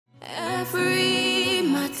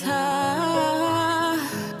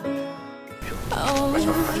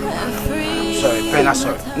sorry, Pena,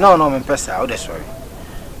 sorry. No, I'm pesa. Oh, sorry.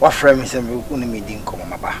 What friend is me? Uni me didn't come,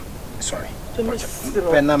 Mama. Sorry.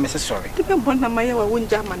 Pena, Mrs. Sorry. Depend upon my own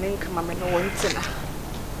German income, I know one sinner.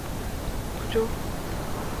 Joe.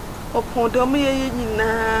 Upon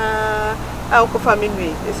Domina, I'll go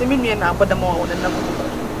family. It's a million now, but the more than number.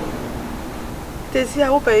 Tis here, I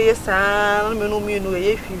hope I son, Menu,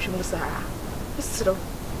 if you should say. Mr.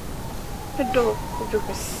 The dog, you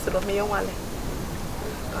can sit on me a while.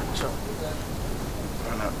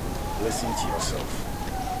 Listen to yourself.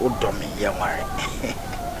 Oh, dummy, young Mary.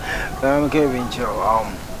 I'm giving you,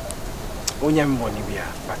 only money,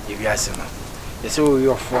 but if you ask him, it's all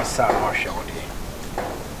your first son, Marshall.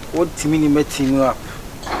 What Timmy met him up?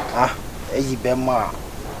 Ah, Agyeiwaa.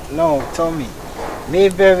 No, tell me.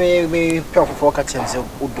 Maybe for catch him, so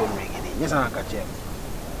don't ring it. Yes, I catch him.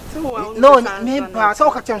 No, maybe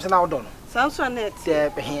so catch him now done. Sounds so net,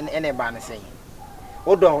 any banner saying.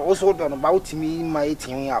 Odo also done about me my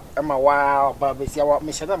team up. I'm a wow, Barbie, see what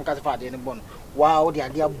Miss Adam got father in the bone. Wow, the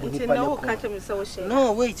idea of no,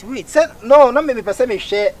 wait. No, not maybe per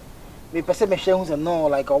share. Me per se share who's a no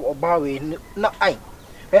like Obawe. No, I.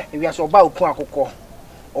 If you are so about Quaco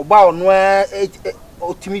or bow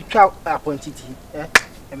no Timmy Trout appointed,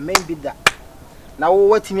 and maybe that. Now,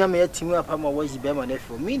 what Timmy made Timmy up on my way, Bema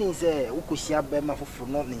for meaning, say, who could see a Bema for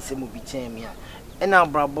not in some of the champion. And now,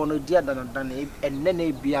 Brabono, dear than and then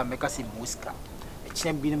they be a Macassi Musca. A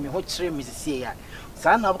champion, what trim is a seer.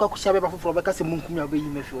 Son, I've got Shabba for Macassi Munkumia, be you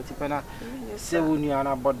may feel Tipena. Say, when you are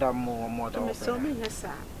about that more than so many, yes,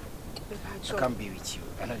 sir. I can't be with you.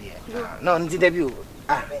 No, in the debut.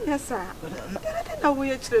 Ah, yes, sir. I know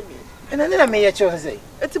we are me. And then I may a choice say.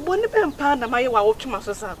 It's a bonny pen pan, and my wife to my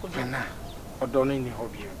society. Or don't any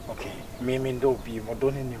hobby. Okay, Mimi don't be or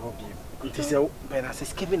don't any hobby. It is a when I say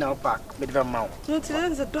skipping our park, with the mouth. It's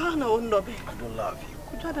a darn old lobby. I don't love you.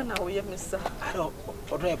 Could I don't know, you, Mister? I don't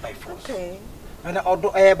order by force. Okay. And I order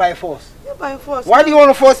air by force. By force. Why do you want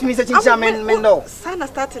to force me such a chairman? No, Sana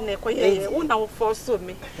starting a quiet, who now force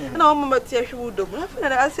me. And I'll remember Tish would do.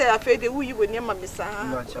 I say, I feel the way when your mamma miss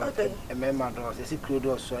a member does a secret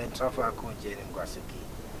also and traffic jail in Guasaki.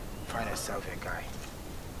 Find yourself a guy.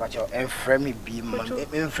 But your friendly beam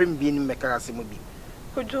and friend being Macasimo.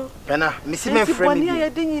 Could you? Penna, Missy, my friend, I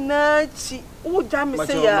didn't know she would damn me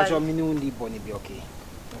say, I mean, Bonnie be okay.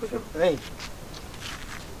 Hey.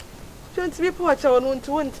 Don't be poor, I want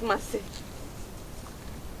to want Massy.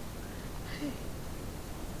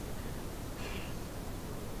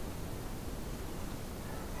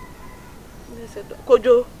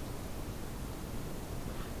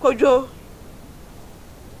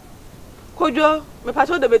 Kojo, me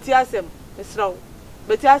patrol the Betiasem, Miss Row,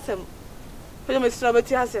 Betiasem, Mr.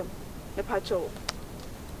 Betiasem, the patrol.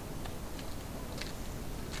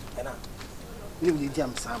 Leave the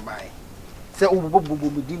jam by. Say, oh,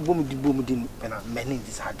 boom, and I'm mending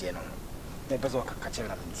this hard dinner. The best of catch them.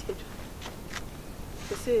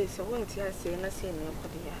 They say, so won't you say, and I say, no,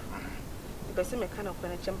 the best mechanic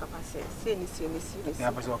when I jump up and say, see, I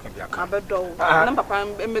was walking back. I bet do, Papa,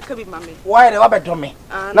 and make a big mammy. Why the rabbit to me?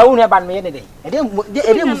 No one about me any day. I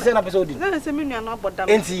didn't send episode. Then it's a million not but damn.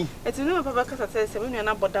 It's a new Papa says, a million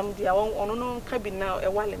not but damn, dear, on no cabin now a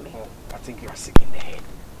while. I think you are sick in the head.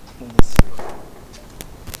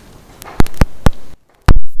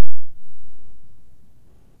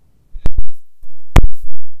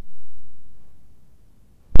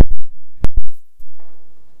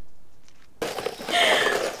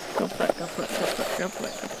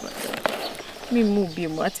 Me move you,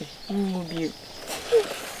 what? Move you.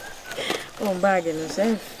 Oh, bag in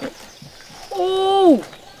yourself. Oh,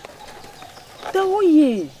 the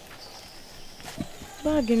way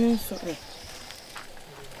bargaining sorry.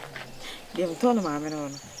 They've told him I'm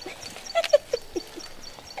on.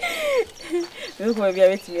 Look where we are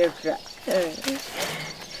waiting here.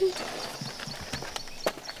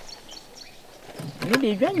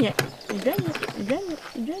 Maybe done yet.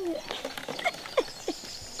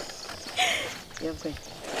 Okay.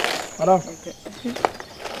 Madam.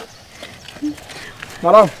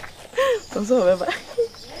 Madam. Don't so ever.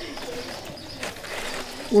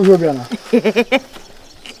 Who's your banner?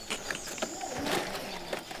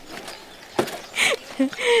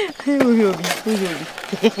 Who will be?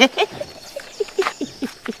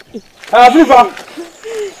 Viva!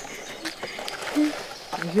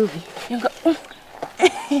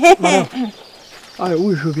 Madam. I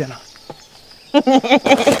wish you banner.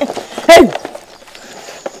 Hey!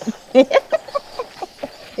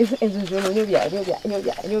 It's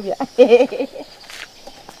Nubia.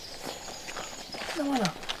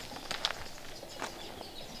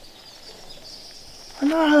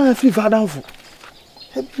 No, FIFA down for.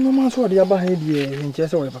 Happy no man saw the Abba head in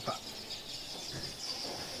Chester, Papa.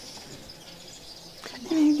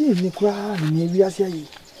 Ni kwa ni biase yi.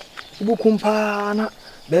 Ubu kumpa na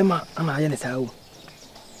bema ama aye ne sawo.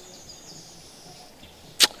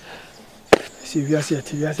 Si biase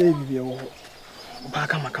ti biase bibi wo. Ba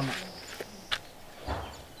kama.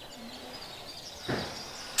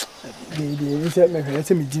 Ni se me hwe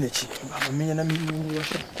se me di na chi. Ba me na me wo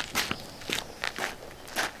so.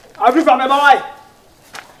 Abi fa me ba wai.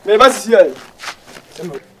 Me ba si ai.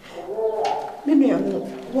 Mimi anu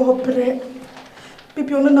wo pre.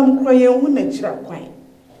 Pipi ona nam kura ye hu na chira kwan.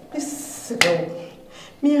 Esigo.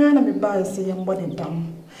 Mi ha na me ba se ye mbo ne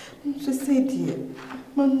dam. So say die.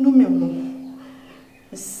 Manu me no.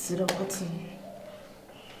 Esiro kwati.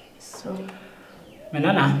 So.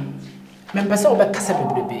 Menana. Me pese obekasa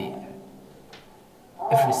bebrebe.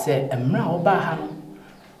 Efri se emra oba ha no.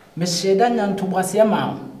 Me hyeda nyanto boase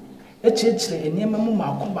ma. Echechire enema mu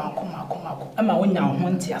maako. Ama wonya ho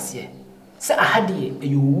ntiase. Se ahade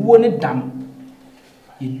eyuwo ne dam.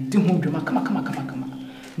 Yedi ho dwuma kama.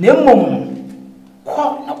 Na mmom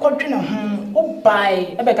ko na kodwene ho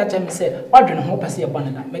obai ebeka che me se wadwene ho pese ye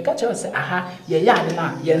bone da. Me ka che se aha ye yaade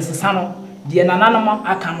na ye nsesa no de nananoma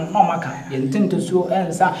aka no na maka ye ntintosuo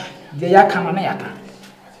ensa de yaka no na yaka.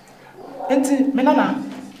 Enti menana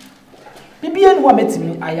bibia ni wa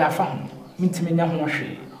metimi ayafa ho mitimi nya ho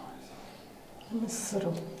hwe.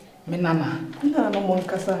 Mesero Menana no mon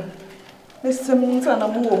kasa. Mesem nta na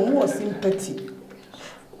mo sympathy.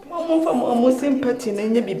 Mo sympathy na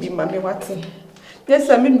nya bibi ma me wate.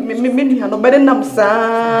 Yesa me nua no bede nam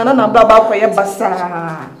saa na baba akoye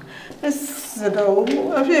basa. Mesero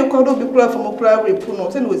afie ko do bi kura fam kura repu no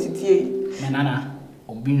se na ositie. Menana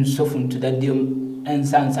obi nsofu nto da dem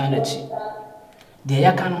ensansa na chi. De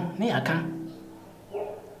yaka no na yaka.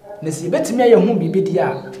 Na si betimi aye hu bibi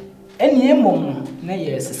dia eni emom na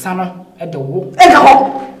ye sesa no de wo. Enka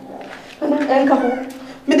ho.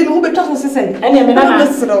 Me de me hu betwa so sesen. Eni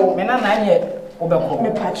menana anye obeko.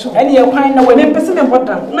 Me pacho. Eni ye kwan na me pese me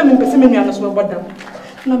bodam. Na me pese me nua no so bodam.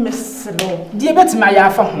 Na mesero. Die betimi aye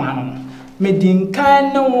afa ho ano. Me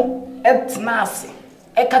dinkan no etna ase.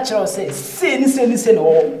 Eka kire o se ni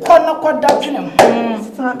no kona kwada twene ho.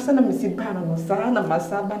 Sa na me si ba no sa na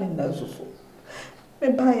masaba ne na soso. Me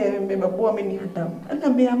ba ye me bo me ni adam. Na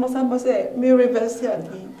me amasaba se me reverse ya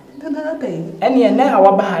di. Na be. Ene na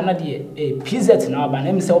awaba ha na de pizza na aba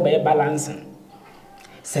na me se obeye balance.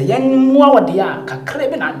 Se yen mu awode a kakra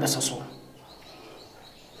bi na abesoso.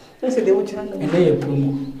 Se de wo chira na. Ene ye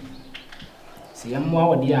promo. Se yen mu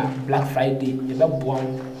awode a Black Friday e be boa.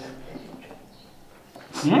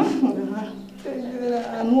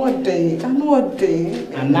 Anu ode.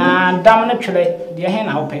 Ana dam na twere de he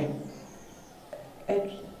na wo pe.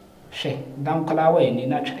 She dam kala wa ni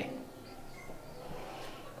na twere.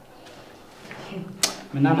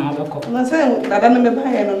 Menana abeko. Na se dada na me ba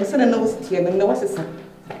ye no se na wo sitie na wo sesa.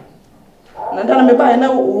 Na dada me ba ye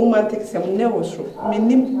na wo romantic sem ne wo so.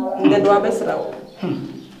 Menim nde do abesra wo.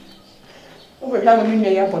 Wo be ha me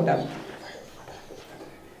nwa ya bodam.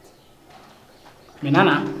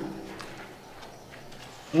 Menana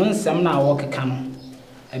wonsam na wo keka no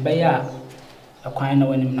ebe ya akwan na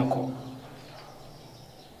wanim na ko.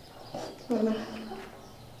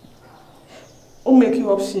 O make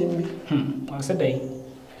you option me. I said day.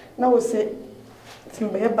 Na wo se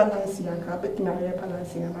timbe balance ya ka betimi aye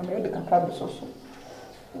balance ya na me de kakra be so.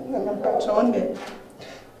 Na ba chon de.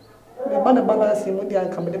 Me ba na balance no dia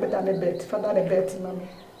ka me de beta na bet fa da bet na me.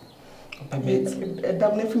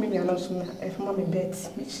 Dam ne fimi nua no so na e fama me bet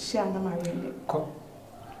me hia na ma re Ko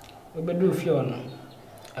obedu fi ono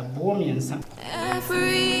abo mi ensa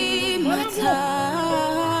every matter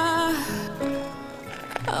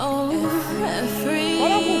oh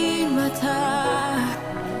every matter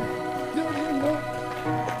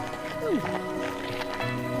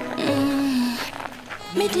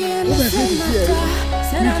me dear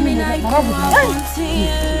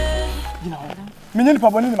Minini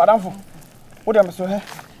paboni ni madam fo. Wo dem so he.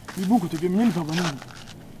 Ibu ko to bi minini paboni.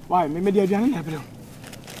 Why me dia aduane na bele.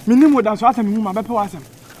 Minini mo dan so asem hu ma be pe wasem.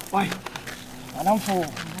 Why? Madam fo.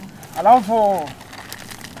 Madam fo.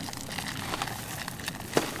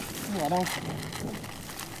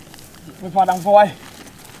 Me madam fo why?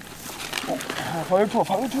 For you to.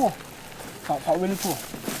 For really to.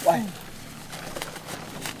 Why?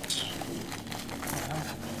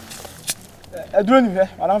 Adroni he,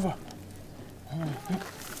 madam fo.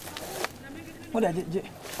 What I did,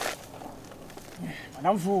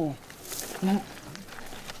 Madame Fou.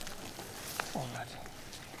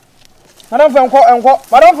 Madame Fou,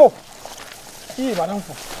 Madame Fou. Madame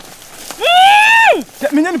Fou.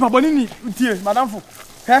 Minyani pabonini tie madam fo.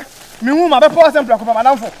 He? Me hu ma be power sample akofa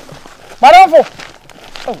madam fo. Madam fo.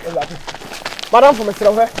 Oh, elate. Madam fo me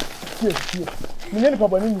sere ho. Tie. Minyani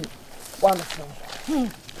pabonini. Wa na sere.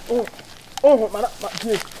 Oh, madam,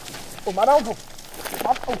 tie. Oh, madam fo.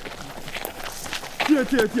 Oh. Tie.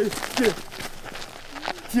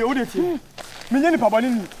 Tie, o de tie. Minyani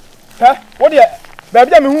pabonini. He? Wo de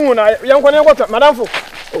baby me hu na yankwane yankota madam fo.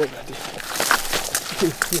 Oh, elate.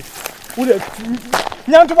 Tie. Wo de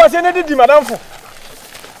nyanto ba se ne di madam fo.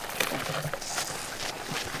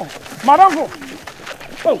 Madam fo.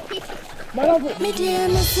 Oh. Madam fo. Me dear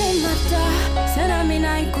me say mata, sena me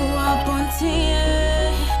na go up on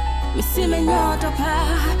tie. Me see me nyoto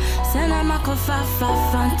pa, sena makofa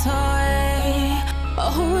fantoy.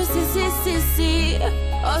 Oh si,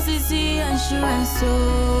 oh si insurance so.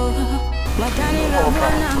 Matani la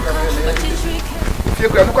wana, but you trick. If you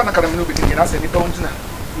go na kana me obi na say ni don't na.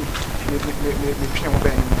 Me pia mo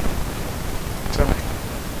ben. Chama.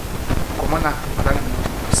 Como na madana me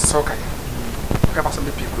soka ya. Ka ba so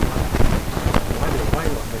be piku. Why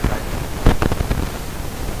you right?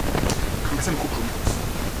 Come say kuku.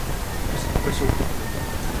 So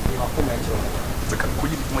you are comment on. The can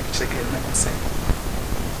kuyi mo check na say.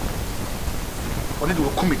 Only do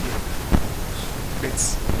comedy.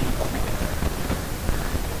 Let's comedy.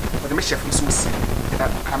 But the chef is so sick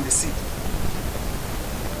that I'm the seed.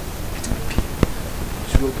 It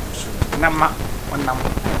will be. Nama, one number.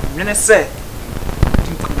 When I say,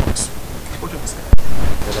 what do you say?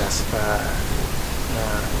 That's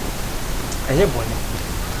I have one.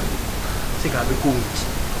 Think I'll be cool.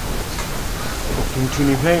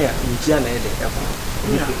 Continue here in Janet.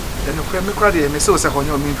 Then the creme crowd, and so say on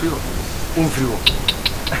your mean feel.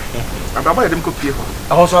 Ababa dem ko pie ho.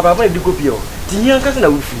 Ahoso ababa dem ko pie ho. Tinya kasa na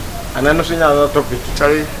wufi. Ana no so nya na topic.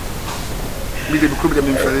 Chare. Mi de bikuru dem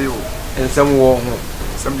mfere yo. Ensem wo ho.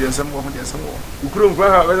 Ensem wo ho de ensem wo. Bikuru mfa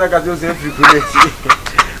ha beza ka so se free credit.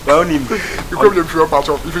 Ba oni. Bikuru dem free part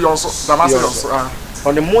of if you also damase also.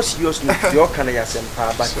 On the most serious note, your kind of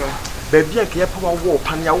sempa but baby an ke power wo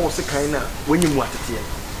pan ya wo se kan na wonyi mu atete.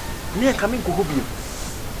 Me ka me ko ho bi.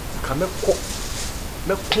 Ka me ko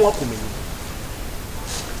akomani.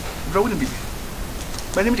 Wouldn't be.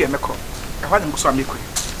 My name is Meko. I want to go to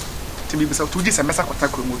to be so to this a message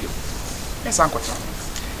contact with you. Yes, Uncle.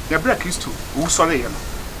 Your brother used to who sorry.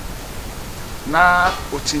 Now,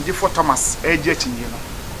 or change for Thomas, aging, you know.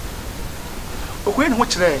 But when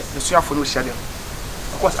which the Suya for no shadow,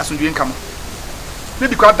 of course, as you income.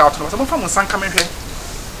 Maybe quite doubtful. Some from some coming here.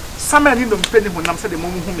 Some men in the penny when I'm said the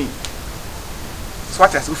moment who me. So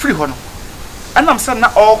what as free honor. And I'm saying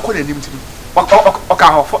not all calling him to me. Okay,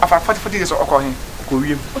 for 40 years or him.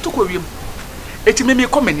 What to call him? It may be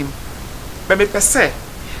coming him. But me per se,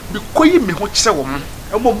 be calling me what you woman.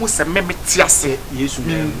 A woman must have made me say, yes,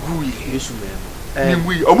 ma'am. And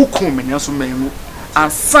we are coming, yes, ma'am.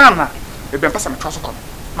 And Sana, a bempas and trust come.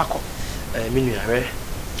 Marco, Minia,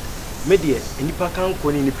 Media, and you can't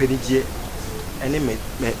call in the penny, and then me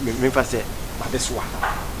say, my best one.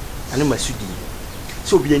 And my sudi.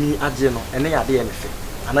 So be any adjeno, and they are the anything.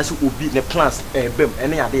 And as will be the plans, bem,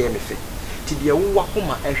 any idea anything. To the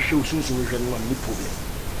Wakuma, and show soon to no problem.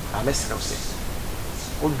 I must say,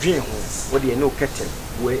 or dream, what do you know, Captain,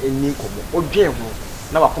 where a Nicomo, or dream,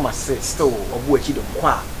 now I come and say, still, or what you don't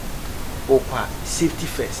qua, or qua, safety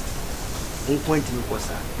first. One point in was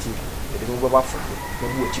a TV, the mobile phone, the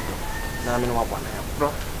what you do. Now I know what I have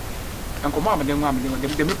brought. Uncle Mamma, then Mamma,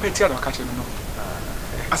 the Mippetia or catching no.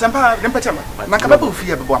 As I'm part of the Petama, Macababa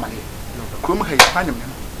fear the woman. Come here, find him.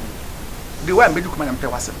 The one made you come and pay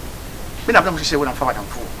us. Me na blame share when I'm forward and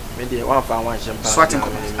full. Me dey one for one champagne. Sweating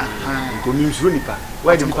come. Go means runipa.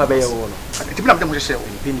 Why the nipa be ye wo no? It be na blame share wo.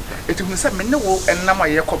 It be say me ne wo enam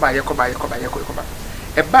aye koba. E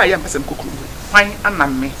ba ye mpese mkokuru. Kwan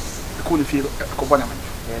anam me. E ko ne fie ko bona man.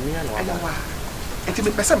 E me anu aba. It be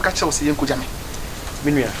pese mka che wo se ye nkoja me.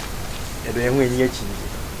 Me nua. E do ye ho enyi achi ni.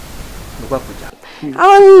 No kwa koja.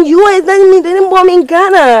 You are telling me they didn't bomb in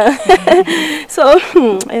Ghana. So,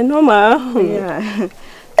 normal. Yeah.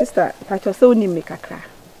 Sister, I just saw him make a cry.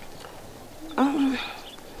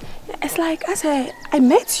 It's like I said, I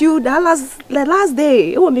met you the last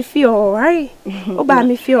day. It will me feel right. Oh, but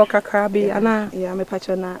me feel kakabi. Ana. Yeah, me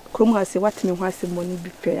pachona. Come has what me wants money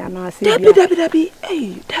be pay. Ana say. Debbie.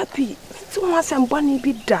 Hey, Debbie. So wants some money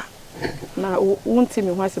be da. Na won't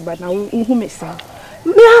me wants but now who me say.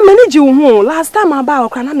 Me I manage you home. Last time I buy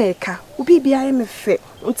okra na meka. Obi bia me fe.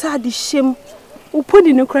 Unta di shame.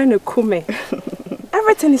 Upodi no cry no come.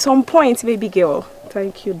 Everything is on point, baby girl.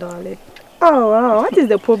 Thank you, darling. Oh, wow. What is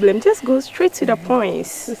the problem? Just go straight to the point.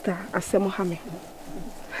 Sister, Asemohame.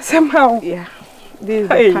 Somehow. Yeah. This is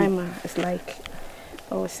the timer. It's like,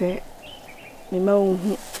 I would say, me ma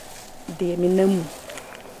de me namu.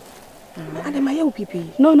 Ademaye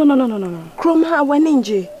pipi. No. Kroma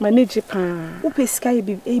waninje. Manage pa. Upe sky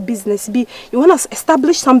be a business be. You want to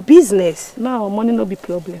establish some business. Now money no be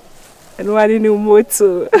problem. And one new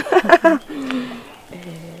motor.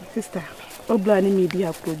 Sister, obla ni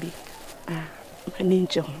media probi.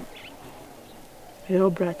 Manage.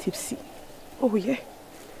 Obra Tipsy. Oh yeah.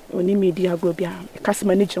 Oni media go bia. Kasi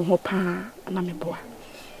manage ho pa na me boa.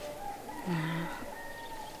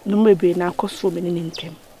 No maybe na koso me ni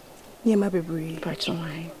ntem. Niema bebre.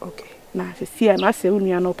 Patchwai. Okay. Na se sia na se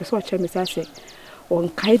unua na opeso o che me say on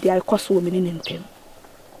kai de koso me ni ntem.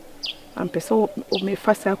 Am peso o me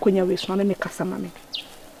fasa akonya we so na me kasa ma me.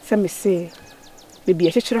 Se me se me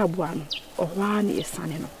bia chechira aboa no. O hwa na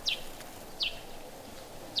esane no.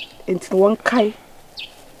 Enti won kai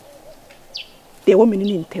de wo me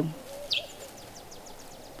ni ntem.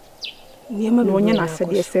 Niema no nya na se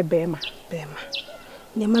de se bema.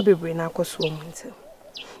 Niema bebre na koso mo ntem.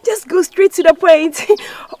 Just go straight to the point.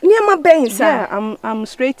 Near my bench, yeah, I'm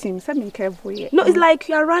straight in. No, it's like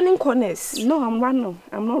you are running corners. No, I'm running.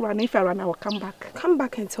 I'm not running. If I run, I will come back. Come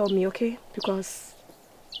back and tell me, okay? Because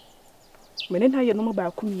when I hear no more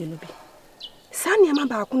about coming, Sanya ma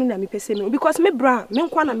ba kunu na me pese me because me bra me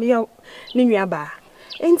nkwa na me ya ni nua ba.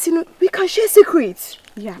 Enti we can share secrets.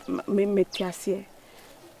 Yeah, me tiase.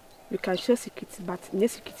 We can share secrets, but no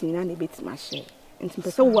secret na na bit ma share. Enti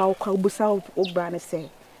pese wo akwa obusa obra na say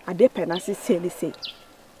Adeapena say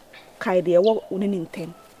kai de wo oni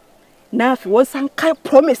ntem. Na if wo san kai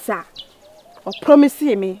promise or promise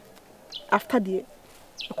me after the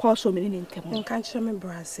call so me ntem. Nka nche me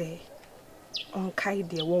bra say on kai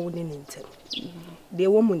de wo oni ntem. De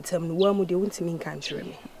wo mu ntem no wo mu de wontimi nka nche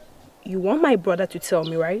me. You want my brother to tell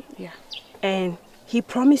me, right? Yeah. And he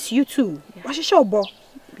promised you too. What she show bo?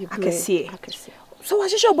 I can see. So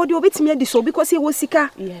what she show body obetimi adi so because he was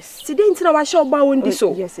sika. Yes. Today intina wa show ba won di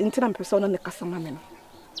so. Yes, intina mpesa no ne kasama me no.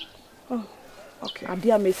 Oh. Okay.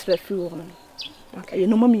 Adia me srefi wo no. Okay. You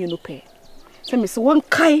know mama you no pay. Say me so one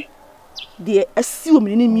kai de asi wo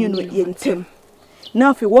me ni mi no ye ntem.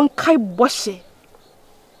 Now if one kai boshe.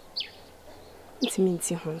 Intimi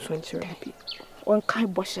nti ho so nchire. One kai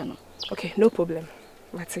boshe no. Okay, no problem.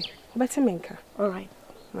 Mate. Obeti menka. All right.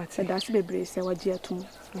 Mate. That's bebre say waji atum.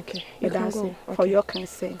 Okay. You that's go. For your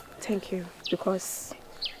concern. Thank you. Because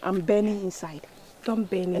I'm burning inside. Don't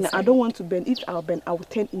burn and inside. I don't want to burn. If I'll burn, I will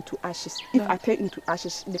turn into ashes. If I turn into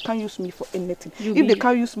ashes, they can't use me for anything. If they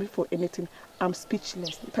can't use me for anything, I'm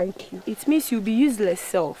speechless. Thank you. It means you'll be useless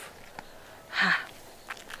self.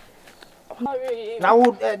 Now,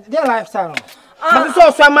 their lifestyle. My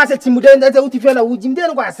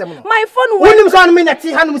phone when him son me that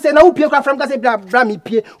hand say na upie from ka say bra me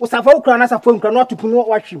pie o safa ukra na safa nkra not to puno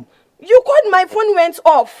watchim. You called my phone went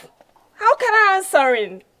off. How can I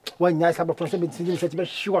answering? When nya sabro from say be say be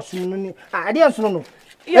sure so no ade so no.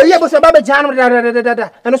 Yeah bo say baba jam da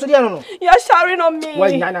and so there no. You're shouting on me.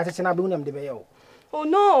 When nya na say na be unam de be yo. Oh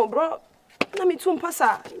no, bro. Na me too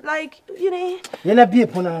pasa like you know. You na be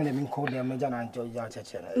pon na me call them me jana enjoy ya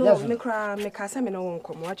cheche. No, me cry me ka say me no won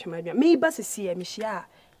come watch my bia. Me ba see me share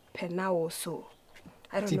pena wo so.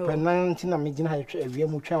 I don't know. Penalty na me gina ha awia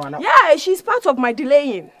mu twa wana. Yeah, she's part of my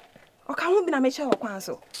delaying. O ka ho bi na me share okwan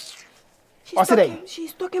so.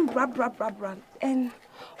 She's talking bra and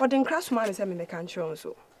or den crash man say me can show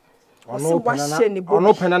so. Ono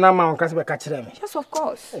penana ma on ka say be ka kire me. Yes, of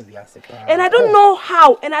course. And I don't know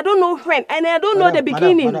how, and I don't know when, and I don't know the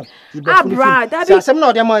beginning. Bra, that be some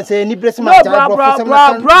no dem say ni bless my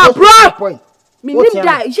bro. Me need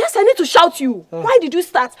die. Yes, I need to shout you. Why did you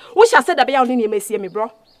start? What shall say that be only near me,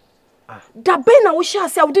 bro? That be na we shall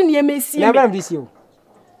say we didn't near me. Never this you.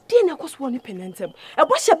 Dey na cause one penantem. E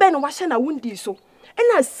bo she be na wa she na wundi so.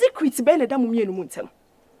 And a secret be na da mumie no muntem.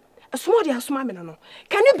 A small dia suma me no.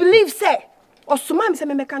 Can you believe say? Or suma me say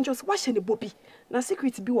me can just wash the bobi. Na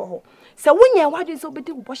secret bi wo ho. Say wonya wade so be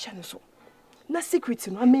dey wo she no so. Na secret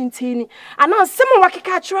no I maintain. And now some wa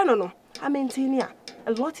keka kire no no. I maintain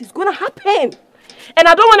a lot is going to happen. And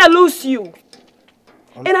I don't want to lose you.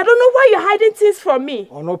 And I don't know why you're hiding things from me.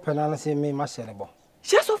 Oh no penana say me ma share bo.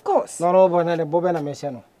 Yes, of course. No bo na the bobe na me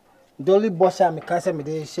share no. The only boss I me say me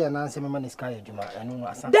dey share na say me man is sky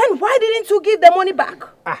adwuma. Then why didn't you give the money back?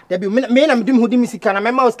 There be me na me dim hudi misika na me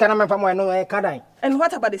ma uska na me fam no e kadan. And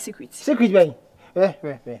what about the secret? Secret ben.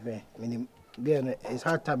 Me there is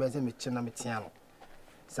hard time say me china me tia no.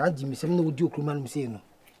 Sa Jimmy say me no odi okruma no say no.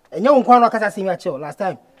 Enya won kwa no kasa say me ache last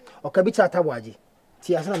time. Okabi cha taboaje.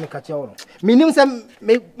 Ti asa na me ka che wo no. Minim say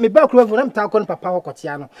me ba kro na me ta ko papa ho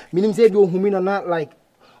kotia no. Minim say bi ohumi no na like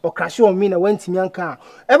or crash on me na went to me anka.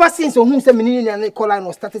 Ever since whom se me and Colin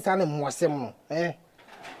was started and mwasem eh.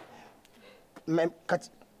 Kat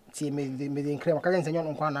see me the crema can say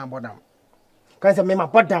yon kwana bodam. Can say me my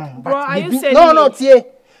bodam but no tie.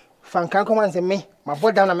 Fan can come and say me my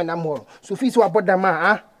bodam na me na more. So fi so bodam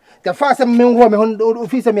ah. The first me ho me ho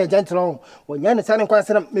fi say me gentle when yan say nkwa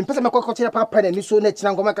say me pese me kokko papa na ni so na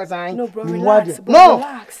china ngoma ka san. No bro, relax. Bro,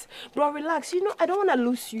 relax. Bro, relax. You know I don't want to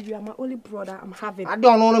lose you. You are my only brother I'm having. I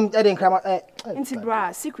don't know them dey crema Inti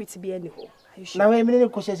bra secret be any ho. Are you sure? Na we me ne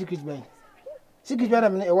ko share secret be. Secret be na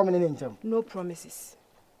me e wo me ne ntem. No promises.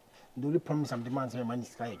 The only promise I'm demanding is money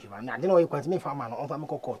sky Agyeiwaa. Na dey no you kwat me farmer no on fa me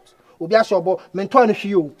court. Obi a sure bo me nto no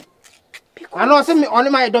hwe o. I know say me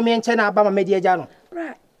only my do me nche na aba ma media ja no.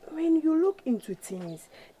 Right. When you look into things,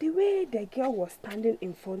 the way the girl was standing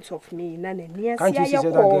in front of me, can't you see that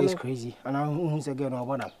girl is crazy? And who's a girl no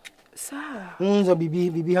about sir. So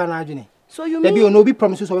bibi ha na so you mean there be no be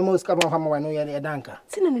promises so we must come from no ya danka.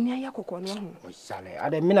 Sina na ya kokko no ho. O sale.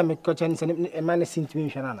 Ade me na me ko chen se e man sent me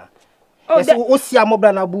hwe na. Yes, o si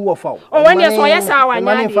amobra na bu wo fa. Oh, when you so yes awa nya.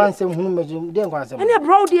 Man fan sem hunu meju de nkwa sem. Any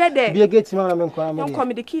bro there there. Be get me na me nkwa me. Don't call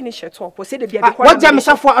me the key ni shirt up. Say the bia what jam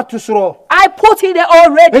shafo atusoro. I put it there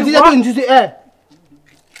already.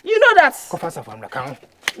 You know that.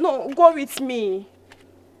 No, go with me.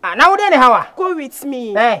 Ah, now then how? Go with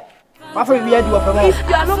me. Hey. What for we do for more? If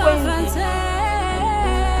you are not going with me.